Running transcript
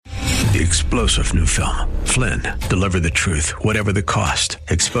The explosive new film, Flynn, deliver the truth, whatever the cost,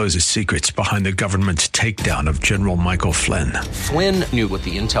 exposes secrets behind the government's takedown of General Michael Flynn. Flynn knew what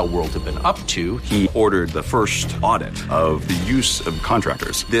the intel world had been up to. He ordered the first audit of the use of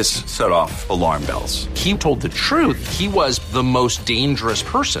contractors. This set off alarm bells. He told the truth. He was the most dangerous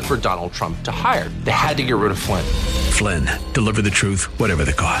person for Donald Trump to hire. They had to get rid of Flynn. Flynn, deliver the truth, whatever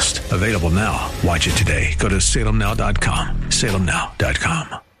the cost. Available now. Watch it today. Go to salemnow.com.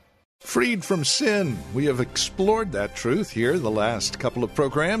 salemnow.com. Freed from sin. We have explored that truth here the last couple of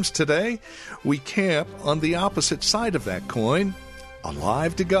programs. Today, we camp on the opposite side of that coin,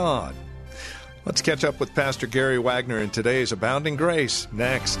 alive to God. Let's catch up with Pastor Gary Wagner in today's Abounding Grace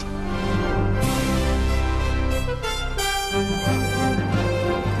next.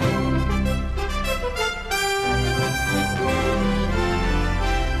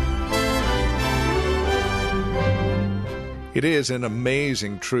 It is an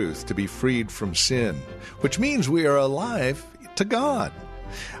amazing truth to be freed from sin, which means we are alive to God.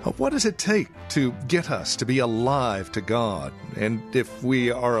 What does it take to get us to be alive to God? And if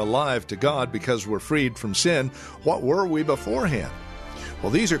we are alive to God because we're freed from sin, what were we beforehand?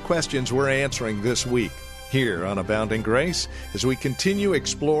 Well, these are questions we're answering this week here on Abounding Grace as we continue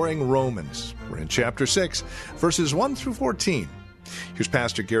exploring Romans. We're in chapter 6, verses 1 through 14. Here's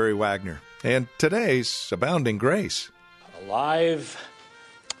Pastor Gary Wagner and today's Abounding Grace. Alive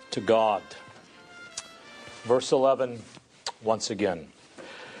to God. Verse 11, once again.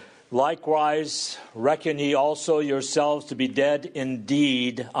 Likewise, reckon ye also yourselves to be dead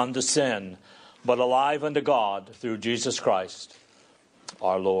indeed unto sin, but alive unto God through Jesus Christ,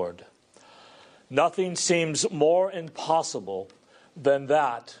 our Lord. Nothing seems more impossible than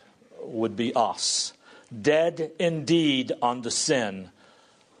that would be us. Dead indeed unto sin,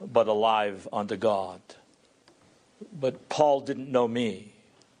 but alive unto God. But Paul didn't know me.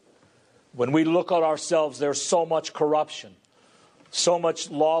 When we look at ourselves, there's so much corruption, so much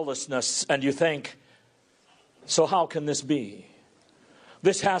lawlessness, and you think, so how can this be?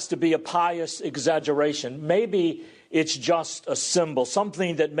 This has to be a pious exaggeration. Maybe it's just a symbol,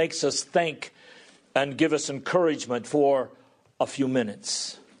 something that makes us think and give us encouragement for a few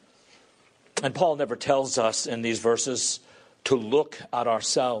minutes. And Paul never tells us in these verses to look at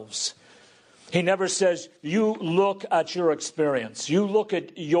ourselves. He never says, you look at your experience, you look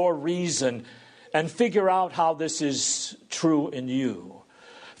at your reason, and figure out how this is true in you.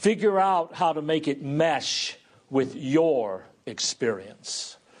 Figure out how to make it mesh with your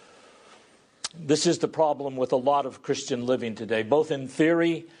experience. This is the problem with a lot of Christian living today, both in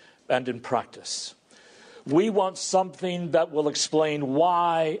theory and in practice. We want something that will explain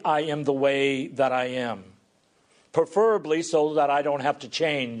why I am the way that I am, preferably so that I don't have to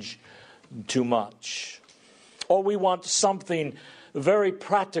change too much. Or we want something very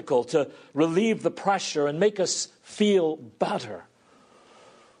practical to relieve the pressure and make us feel better.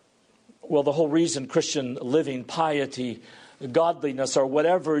 Well, the whole reason Christian living, piety, godliness, or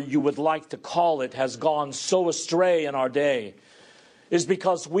whatever you would like to call it, has gone so astray in our day is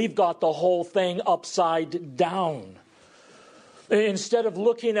because we've got the whole thing upside down. Instead of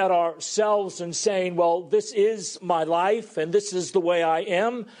looking at ourselves and saying, well, this is my life and this is the way I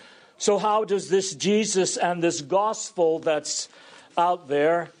am, so how does this Jesus and this gospel that's out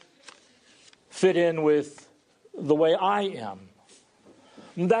there fit in with the way I am?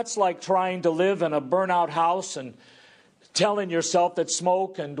 And that's like trying to live in a burnout house and telling yourself that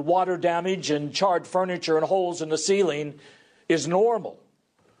smoke and water damage and charred furniture and holes in the ceiling is normal.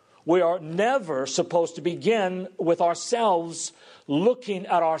 We are never supposed to begin with ourselves, looking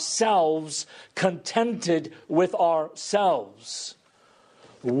at ourselves, contented with ourselves.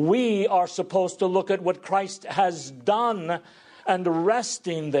 We are supposed to look at what Christ has done and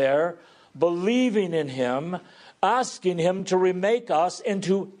resting there, believing in Him, asking Him to remake us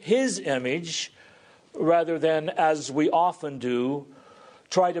into His image, rather than, as we often do,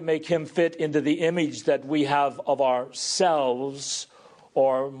 try to make Him fit into the image that we have of ourselves,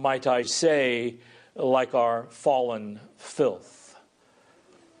 or might I say, like our fallen filth.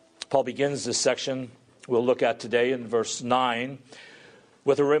 Paul begins this section we'll look at today in verse 9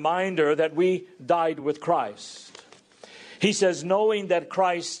 with a reminder that we died with Christ. He says, knowing that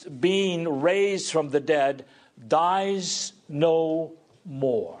Christ, being raised from the dead, dies no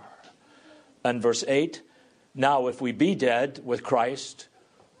more. And verse 8, now if we be dead with Christ,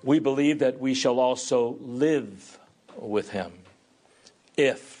 we believe that we shall also live with Him.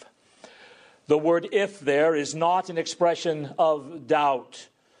 If. The word if there is not an expression of doubt.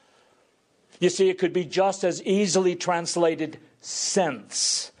 You see, it could be just as easily translated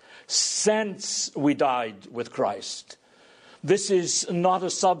since. Since we died with Christ. This is not a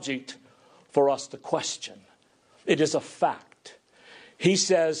subject for us to question. It is a fact. He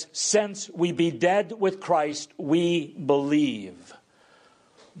says, since we be dead with Christ, we believe.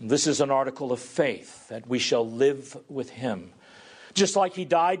 This is an article of faith, that we shall live with him. Just like he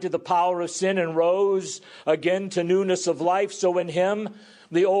died to the power of sin and rose again to newness of life, so in him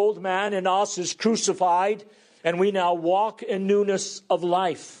the old man in us is crucified, and we now walk in newness of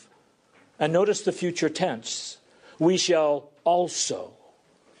life. And notice the future tense. We shall also.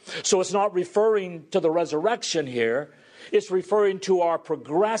 So it's not referring to the resurrection here. It's referring to our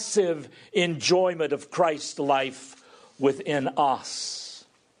progressive enjoyment of Christ's life within us.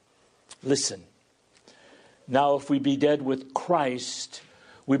 Listen. Now, if we be dead with Christ,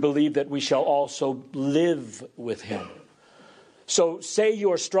 we believe that we shall also live with him. So say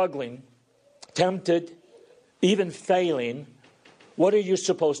you are struggling, tempted, even failing. What are you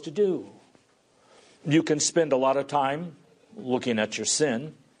supposed to do? You can spend a lot of time looking at your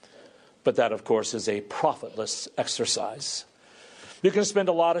sin, but that, of course, is a profitless exercise. You can spend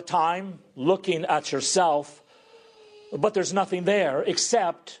a lot of time looking at yourself, but there's nothing there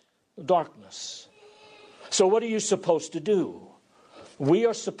except darkness. So what are you supposed to do? We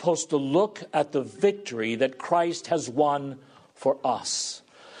are supposed to look at the victory that Christ has won for us.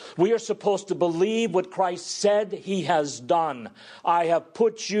 We are supposed to believe what Christ said he has done. I have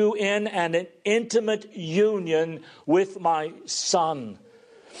put you in an intimate union with my Son.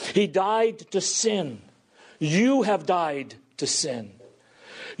 He died to sin. You have died to sin.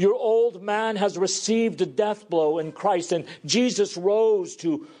 Your old man has received a death blow in Christ, and Jesus rose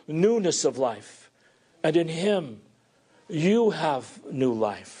to newness of life. And in him, you have new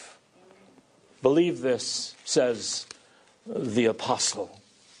life. Believe this, says the apostle.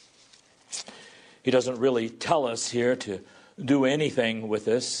 He doesn't really tell us here to do anything with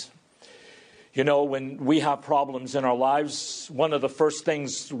this. You know, when we have problems in our lives, one of the first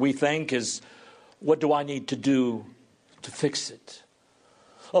things we think is, what do I need to do to fix it?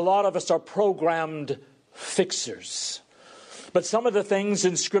 A lot of us are programmed fixers. But some of the things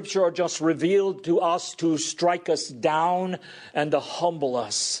in Scripture are just revealed to us to strike us down and to humble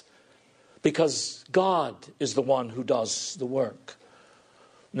us, because God is the one who does the work.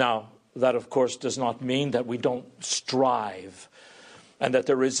 Now, that of course does not mean that we don't strive and that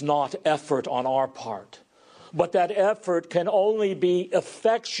there is not effort on our part. But that effort can only be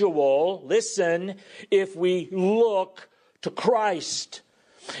effectual, listen, if we look to Christ.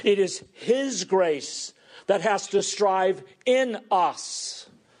 It is his grace that has to strive in us.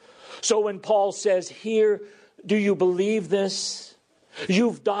 So when Paul says here, do you believe this?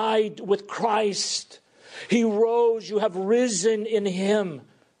 You've died with Christ. He rose, you have risen in him.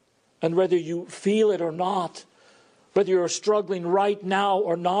 And whether you feel it or not, whether you're struggling right now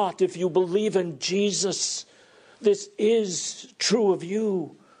or not, if you believe in Jesus, this is true of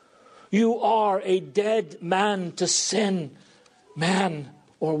you. You are a dead man to sin, man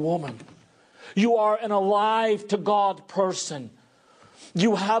or woman. You are an alive to God person.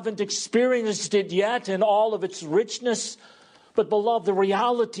 You haven't experienced it yet in all of its richness, but beloved, the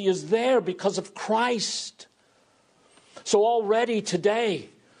reality is there because of Christ. So already today,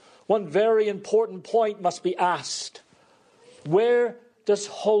 one very important point must be asked. Where does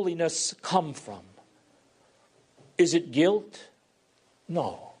holiness come from? Is it guilt?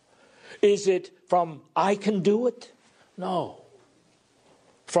 No. Is it from I can do it? No.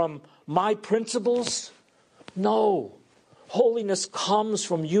 From my principles? No. Holiness comes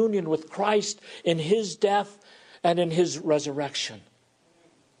from union with Christ in his death and in his resurrection.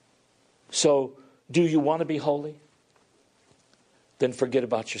 So, do you want to be holy? Then forget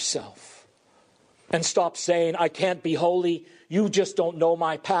about yourself. And stop saying, I can't be holy. You just don't know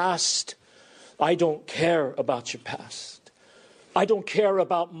my past. I don't care about your past. I don't care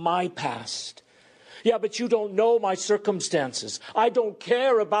about my past. Yeah, but you don't know my circumstances. I don't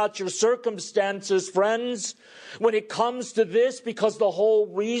care about your circumstances, friends, when it comes to this, because the whole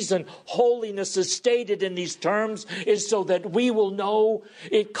reason holiness is stated in these terms is so that we will know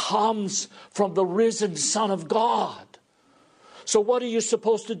it comes from the risen Son of God. So what are you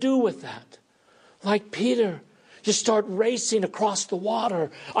supposed to do with that? Like Peter, you start racing across the water.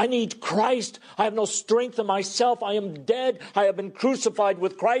 I need Christ. I have no strength in myself. I am dead. I have been crucified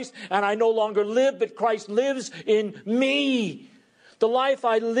with Christ, and I no longer live, but Christ lives in me. The life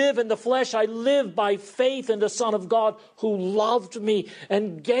I live in the flesh, I live by faith in the Son of God who loved me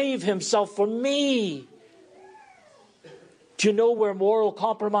and gave himself for me. Do you know where moral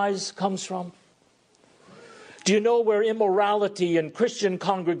compromise comes from? Do you know where immorality in Christian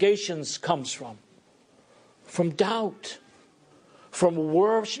congregations comes from? From doubt, from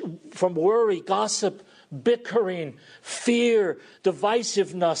worry, gossip, bickering, fear,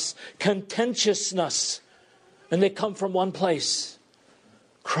 divisiveness, contentiousness. And they come from one place: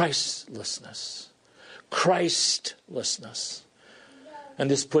 Christlessness. Christlessness. And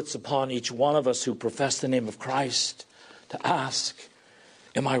this puts upon each one of us who profess the name of Christ to ask,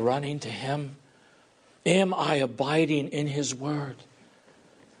 am I running to Him? Am I abiding in His Word?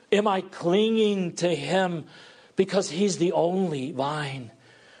 Am I clinging to Him because He's the only vine?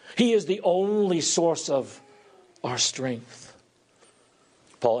 He is the only source of our strength.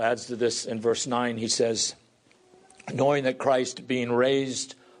 Paul adds to this in verse 9. He says, knowing that Christ being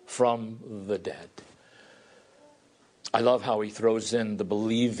raised from the dead. I love how he throws in the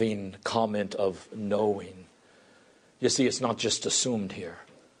believing comment of knowing. You see, it's not just assumed here.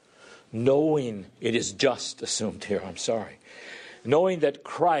 Knowing, it is just assumed here, I'm sorry. Knowing that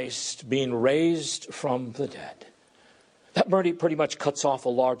Christ being raised from the dead. That pretty much cuts off a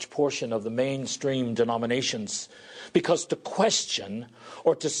large portion of the mainstream denominations, because to question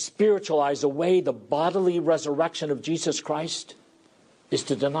or to spiritualize away the bodily resurrection of Jesus Christ is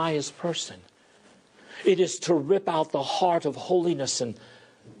to deny His person. It is to rip out the heart of holiness and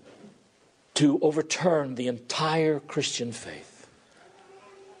to overturn the entire Christian faith.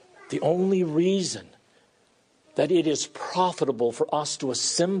 The only reason that it is profitable for us to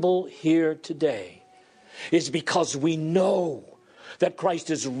assemble here today is because we know that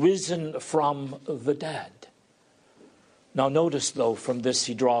Christ is risen from the dead. Now notice, though, from this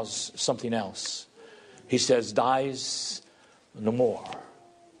he draws something else. He says, dies no more.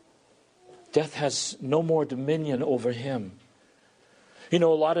 Death has no more dominion over him. You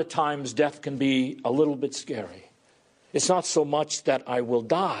know, a lot of times death can be a little bit scary. It's not so much that I will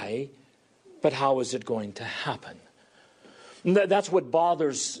die, but how is it going to happen? That's what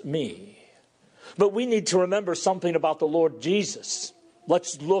bothers me. But we need to remember something about the Lord Jesus.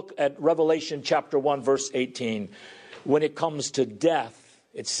 Let's look at Revelation chapter 1, verse 18. When it comes to death,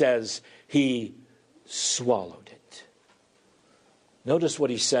 it says, He swallowed it. Notice what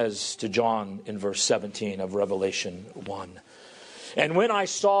he says to John in verse 17 of Revelation 1. And when I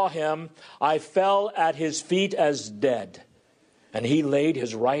saw Him, I fell at His feet as dead. And He laid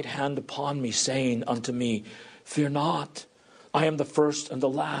His right hand upon me, saying unto me, fear not, I am the first and the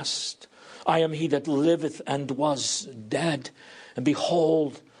last. I am He that liveth and was dead. And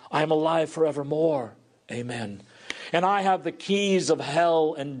behold, I am alive forevermore. Amen. And I have the keys of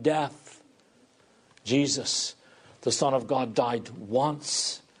hell and death. Jesus, the Son of God, died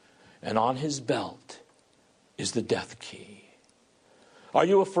once, and on His belt is the death key. Are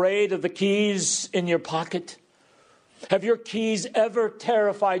you afraid of the keys in your pocket? Have your keys ever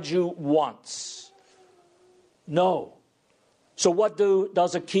terrified you once? No. So what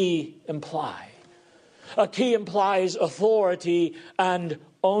does a key imply? A key implies authority and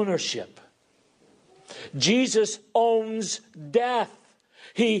ownership. Jesus owns death.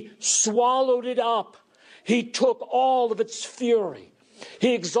 He swallowed it up. He took all of its fury.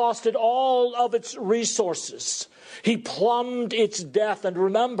 He exhausted all of its resources. He plumbed its death. And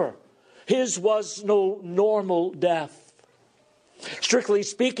remember, His was no normal death. Strictly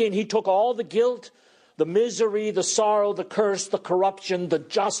speaking, He took all the guilt, the misery, the sorrow, the curse, the corruption, the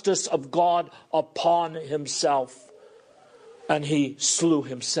justice of God upon Himself. And He slew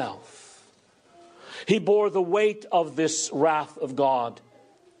Himself. He bore the weight of this wrath of God.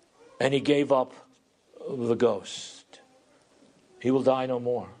 And He gave up the ghost. He will die no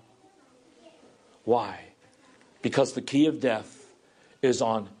more. Why? Because the key of death is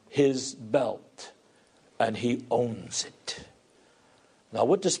on His belt, and He owns it. Now,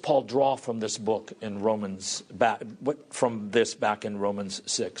 what does Paul draw from this book in Romans, back in Romans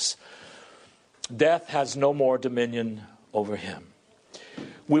 6? Death has no more dominion over him.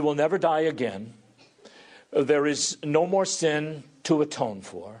 We will never die again. There is no more sin to atone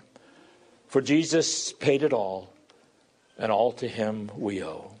for Jesus paid it all, and all to Him we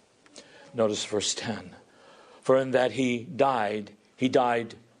owe. Notice verse 10. For in that He died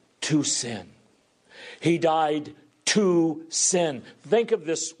to sin. He died to sin. Think of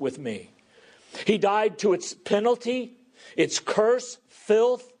this with me. He died to its penalty, its curse,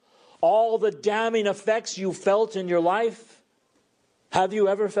 filth, all the damning effects you felt in your life. Have you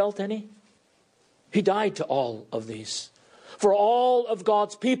ever felt any? He died to all of these. For all of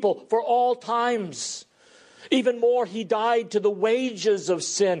God's people, for all times. Even more, He died to the wages of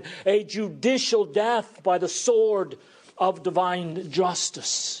sin, a judicial death by the sword of divine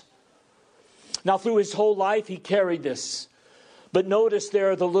justice. Now, through His whole life, He carried this. But notice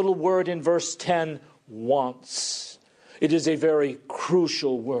there the little word in verse 10, once. It is a very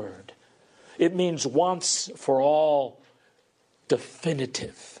crucial word. It means once for all,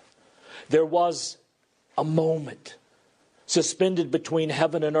 definitive. There was a moment suspended between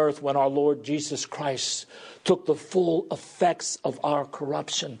heaven and earth when our Lord Jesus Christ took the full effects of our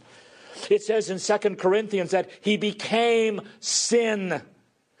corruption. It says in 2 Corinthians that he became sin.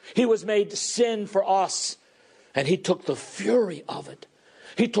 He was made sin for us, and he took the fury of it.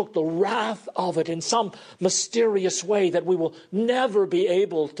 He took the wrath of it in some mysterious way that we will never be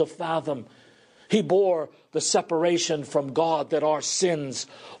able to fathom. He bore the separation from God that our sins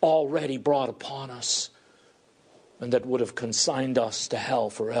already brought upon us, and that would have consigned us to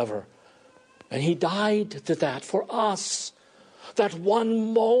hell forever. And he died to that for us. That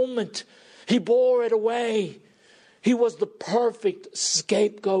one moment, he bore it away. He was the perfect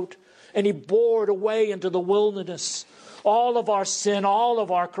scapegoat, and he bore it away into the wilderness. All of our sin, all of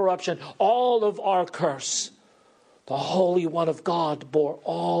our corruption, all of our curse. The Holy One of God bore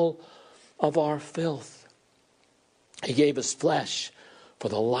all of our filth. He gave his flesh for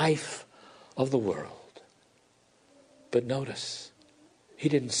the life of the world. But notice, he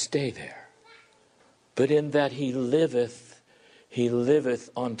didn't stay there. But in that he liveth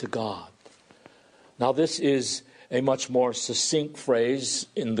unto God. Now this is a much more succinct phrase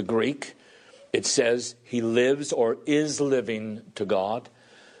in the Greek. It says he lives or is living to God.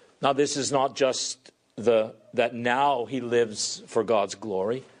 Now this is not just that now he lives for God's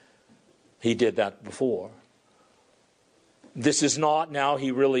glory. He did that before. This is not now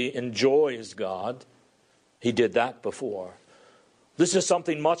he really enjoys God. He did that before. This is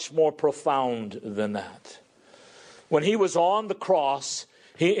something much more profound than that. When he was on the cross,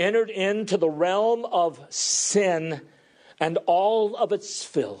 he entered into the realm of sin and all of its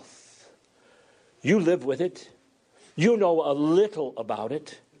filth. You live with it. You know a little about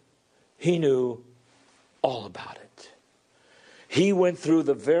it. He knew all about it. He went through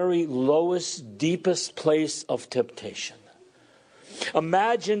the very lowest, deepest place of temptation.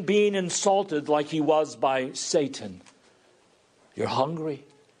 Imagine being insulted like he was by Satan. You're hungry.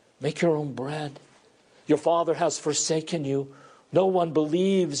 Make your own bread. Your father has forsaken you. No one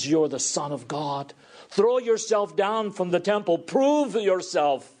believes you're the Son of God. Throw yourself down from the temple. Prove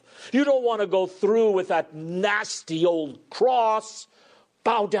yourself. You don't want to go through with that nasty old cross.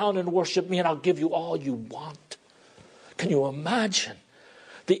 Bow down and worship me and I'll give you all you want. Can you imagine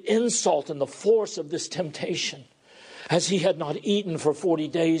the insult and the force of this temptation? As he had not eaten for 40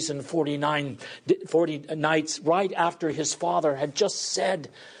 days and 40 nights, right after his father had just said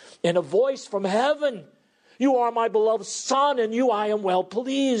in a voice from heaven, "You are my beloved Son, and you I am well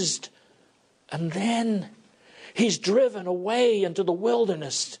pleased." And then he's driven away into the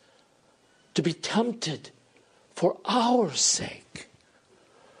wilderness to be tempted for our sake.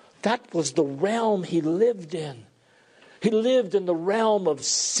 That was the realm he lived in. He lived in the realm of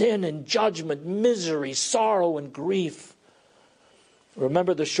sin and judgment, misery, sorrow, and grief.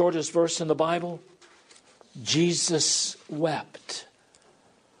 Remember the shortest verse in the Bible? Jesus wept.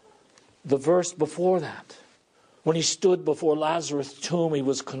 The verse before that, when he stood before Lazarus' tomb, he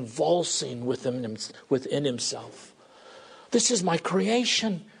was convulsing within himself. This is my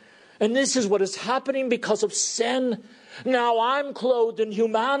creation. And this is what is happening because of sin. Now I'm clothed in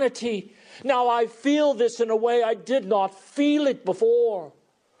humanity. Now I feel this in a way I did not feel it before.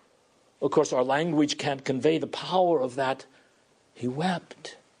 Of course, our language can't convey the power of that. He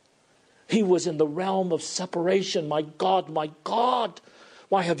wept. He was in the realm of separation. My God,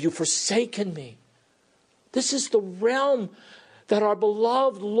 why have you forsaken me? This is the realm that our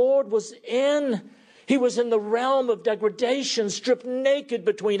beloved Lord was in. He was in the realm of degradation, stripped naked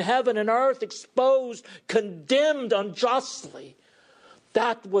between heaven and earth, exposed, condemned unjustly.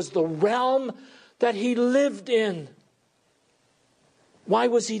 That was the realm that he lived in. Why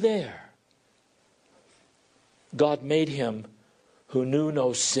was he there? God made him who knew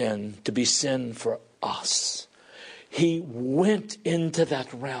no sin to be sin for us. He went into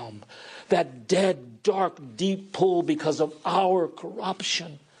that realm, that dead, dark, deep pool because of our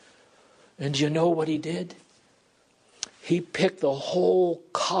corruption. And you know what he did? He picked the whole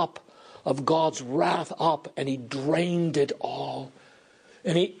cup of God's wrath up and he drained it all.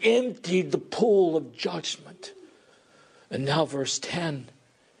 And he emptied the pool of judgment. And now verse 10,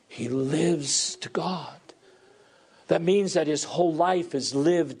 he lives to God. That means that his whole life is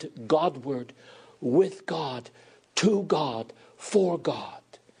lived Godward, with God, to God, for God.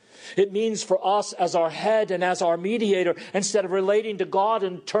 It means for us as our head and as our mediator, instead of relating to God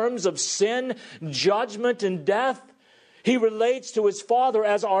in terms of sin, judgment, and death, he relates to his Father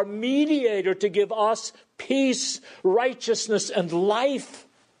as our mediator to give us peace, righteousness, and life.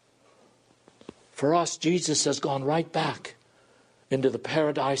 For us, Jesus has gone right back into the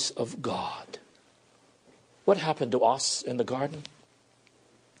paradise of God. What happened to us in the garden?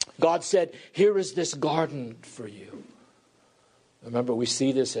 God said, here is this garden for you. Remember, we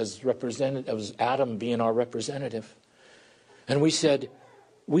see this as Adam being our representative. And we said,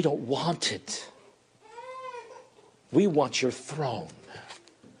 we don't want it. We want your throne.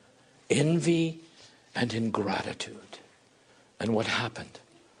 Envy and ingratitude. And what happened?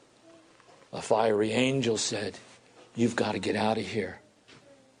 A fiery angel said, you've got to get out of here.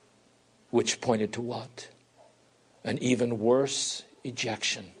 Which pointed to what? An even worse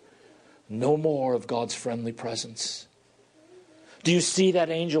ejection. No more of God's friendly presence. Do you see that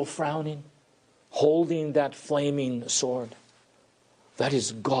angel frowning, holding that flaming sword? That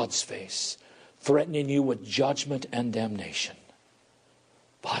is God's face, threatening you with judgment and damnation.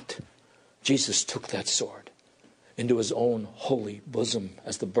 But Jesus took that sword into his own holy bosom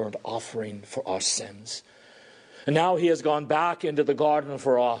as the burnt offering for our sins. And now he has gone back into the garden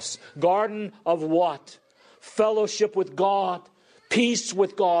for us. Garden of what? Fellowship with God. Peace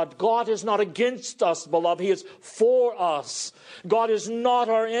with God. God is not against us, beloved. He is for us. God is not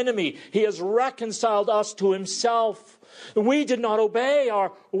our enemy. He has reconciled us to himself. We did not obey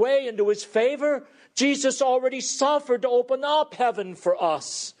our way into his favor. Jesus already suffered to open up heaven for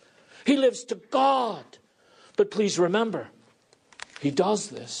us. He lives to God. But please remember, he does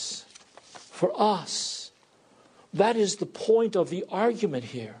this for us. That is the point of the argument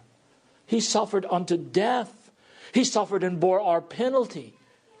here. He suffered unto death. He suffered and bore our penalty.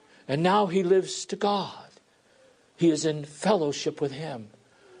 And now he lives to God. He is in fellowship with him.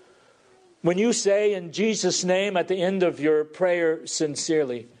 When you say in Jesus' name at the end of your prayer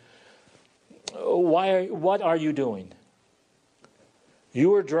sincerely, what are you doing?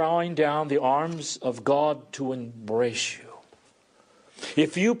 You are drawing down the arms of God to embrace you.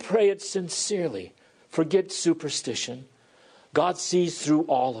 If you pray it sincerely, forget superstition. God sees through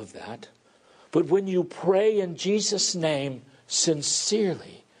all of that. But when you pray in Jesus' name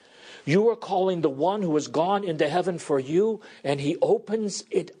sincerely, you are calling the one who has gone into heaven for you, and he opens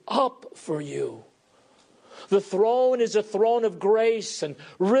it up for you. The throne is a throne of grace, and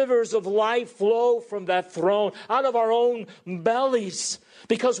rivers of life flow from that throne out of our own bellies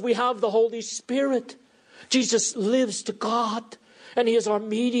because we have the Holy Spirit. Jesus lives to God, and he is our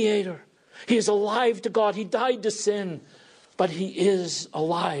mediator. He is alive to God. He died to sin, but he is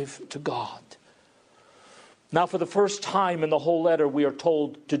alive to God. Now, for the first time in the whole letter, we are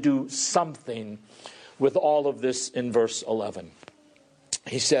told to do something with all of this in verse 11.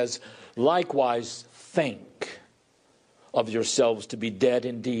 He says, likewise, think of yourselves to be dead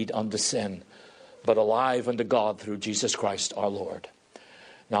indeed unto sin, but alive unto God through Jesus Christ our Lord.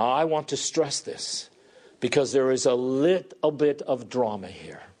 Now, I want to stress this because there is a little bit of drama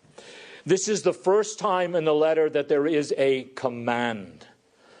here. This is the first time in the letter that there is a command.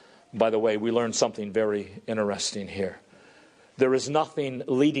 By the way, we learned something very interesting here. There is nothing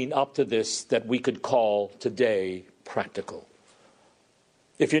leading up to this that we could call today practical.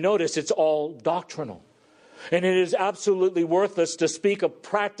 If you notice, it's all doctrinal. And it is absolutely worthless to speak of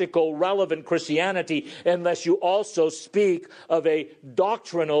practical, relevant Christianity unless you also speak of a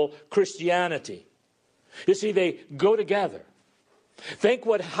doctrinal Christianity. You see, they go together. Think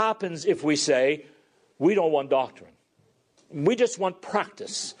what happens if we say, we don't want doctrine. We just want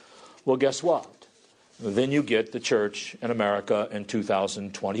practice. Well, guess what? Then you get the church in America in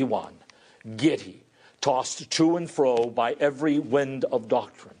 2021, giddy, tossed to and fro by every wind of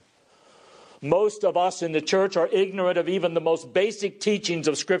doctrine. Most of us in the church are ignorant of even the most basic teachings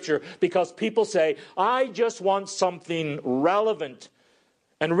of Scripture because people say, I just want something relevant.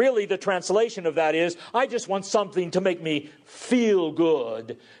 And really the translation of that is, I just want something to make me feel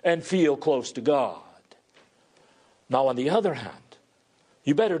good and feel close to God. Now, on the other hand,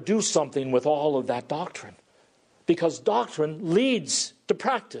 you better do something with all of that doctrine, because doctrine leads to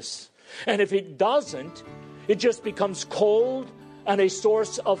practice. And if it doesn't, it just becomes cold and a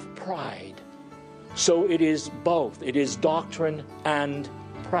source of pride. So it is both. It is doctrine and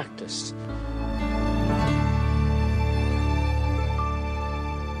practice.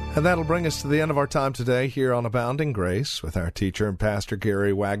 And that'll bring us to the end of our time today here on Abounding Grace with our teacher and pastor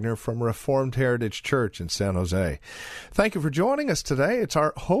Gary Wagner from Reformed Heritage Church in San Jose. Thank you for joining us today. It's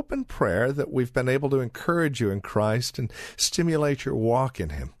our hope and prayer that we've been able to encourage you in Christ and stimulate your walk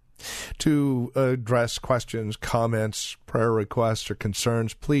in him. To address questions, comments, prayer requests, or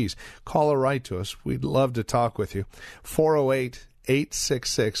concerns, please call or write to us. We'd love to talk with you.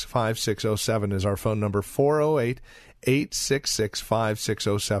 408-866-5607 is our phone number,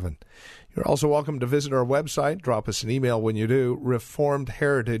 408-866-5607. You're also welcome to visit our website. Drop us an email when you do,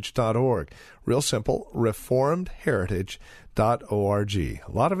 reformedheritage.org. Real simple, reformedheritage.org. A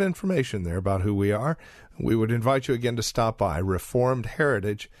lot of information there about who we are. We would invite you again to stop by,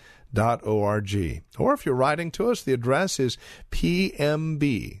 reformedheritage.org. Or if you're writing to us, the address is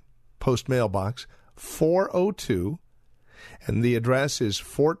PMB, Post Mailbox 402, and the address is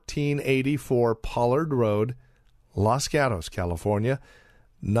 1484 Pollard Road, Los Gatos, California,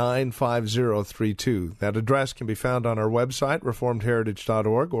 95032. That address can be found on our website,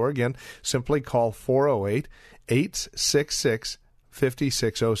 reformedheritage.org, or again, simply call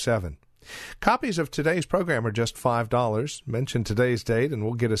 408-866-5607. Copies of today's program are just $5. Mention today's date and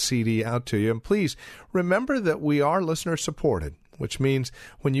we'll get a CD out to you. And please remember that we are listener-supported, which means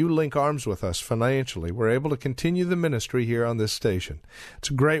when you link arms with us financially, we're able to continue the ministry here on this station. It's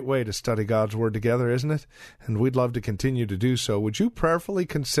a great way to study God's Word together, isn't it? And we'd love to continue to do so. Would you prayerfully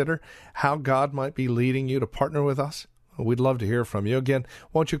consider how God might be leading you to partner with us? We'd love to hear from you. Again,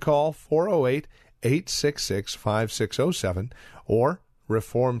 won't you call 408-866-5607 or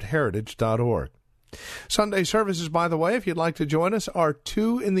reformedheritage.org. Sunday services, by the way, if you'd like to join us, are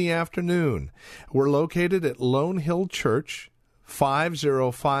 2 in the afternoon. We're located at Lone Hill Church,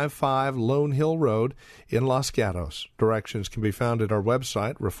 5055 Lone Hill Road in Los Gatos. Directions can be found at our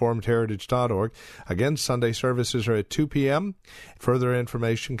website, reformedheritage.org. Again, Sunday services are at 2 p.m. Further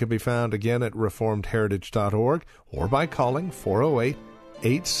information can be found again at reformedheritage.org or by calling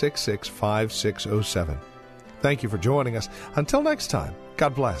 408-866-5607. Thank you for joining us. Until next time,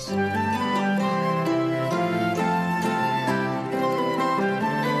 God bless.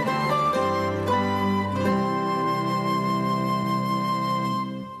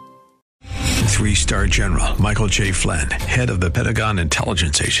 3-star General Michael J. Flynn, head of the Pentagon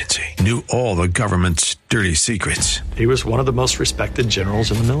Intelligence Agency, knew all the government's dirty secrets. He was one of the most respected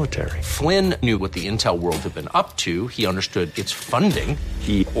generals in the military. Flynn knew what the intel world had been up to. He understood its funding.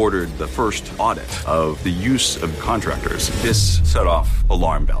 He ordered the first audit of the use of contractors. This set off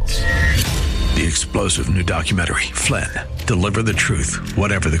alarm bells. The explosive new documentary, Flynn, Deliver the Truth,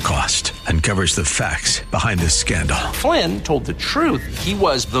 Whatever the Cost, uncovers the facts behind this scandal. Flynn told the truth. He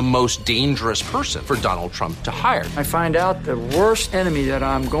was the most dangerous person for Donald Trump to hire. I find out the worst enemy that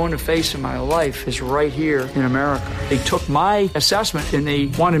I'm going to face in my life is right here in America. They took my assessment and they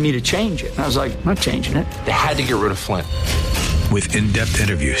wanted me to change it. And I was like, I'm not changing it. They had to get rid of Flynn. With in-depth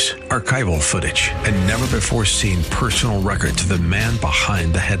interviews, archival footage, and never-before-seen personal records of the man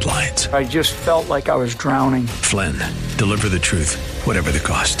behind the headlines. I just felt like I was drowning. Flynn, Deliver the Truth, Whatever the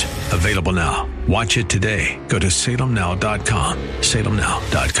Cost. Available now. Watch it today. Go to salemnow.com.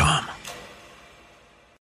 salemnow.com.